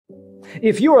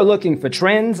If you are looking for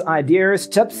trends, ideas,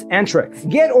 tips, and tricks,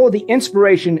 get all the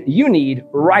inspiration you need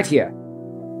right here.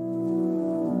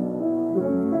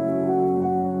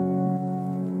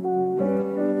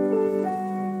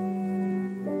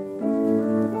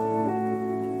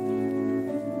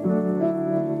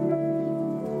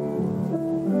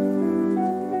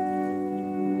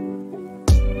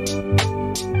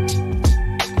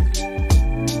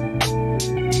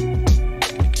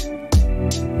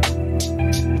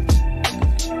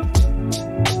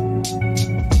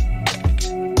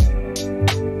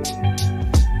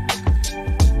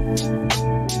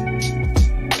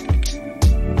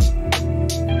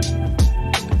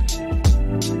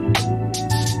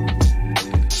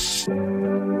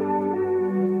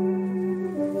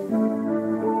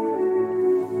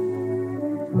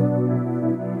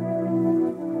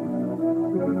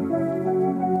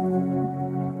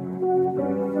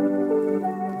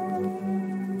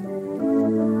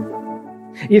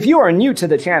 If you are new to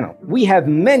the channel, we have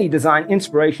many design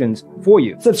inspirations for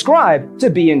you. Subscribe to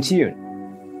be in tune.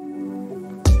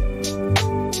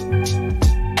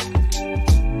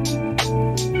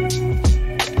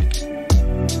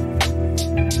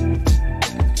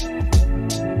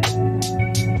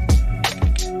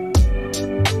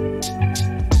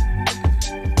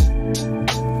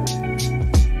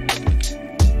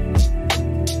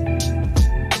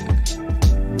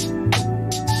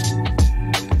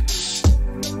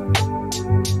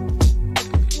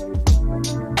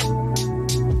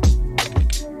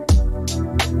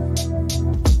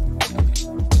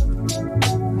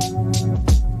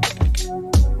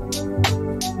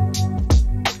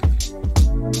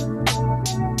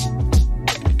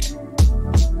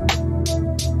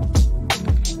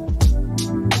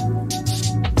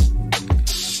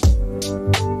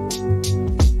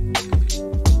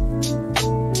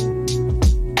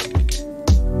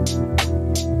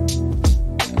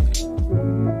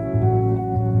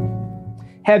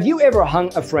 Have you ever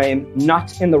hung a frame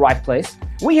not in the right place?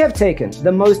 We have taken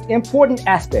the most important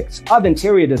aspects of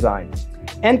interior design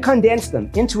and condensed them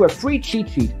into a free cheat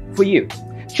sheet for you.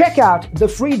 Check out the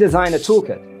free designer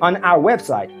toolkit on our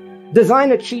website,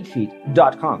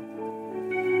 designercheatsheet.com.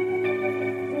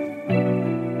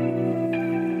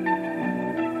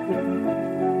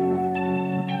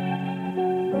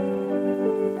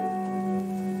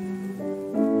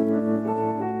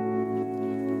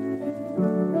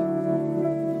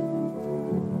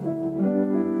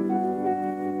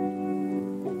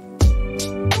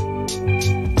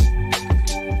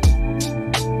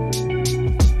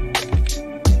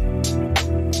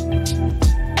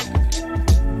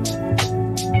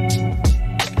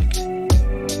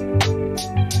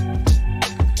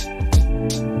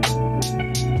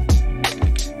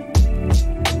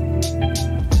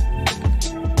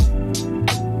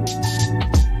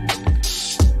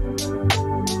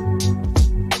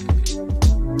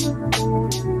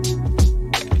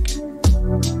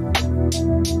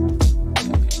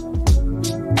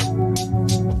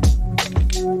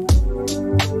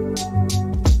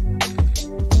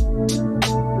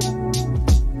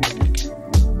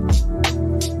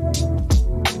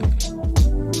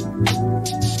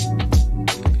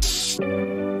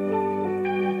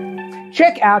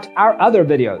 Check out our other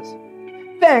videos.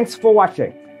 Thanks for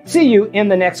watching. See you in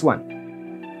the next one.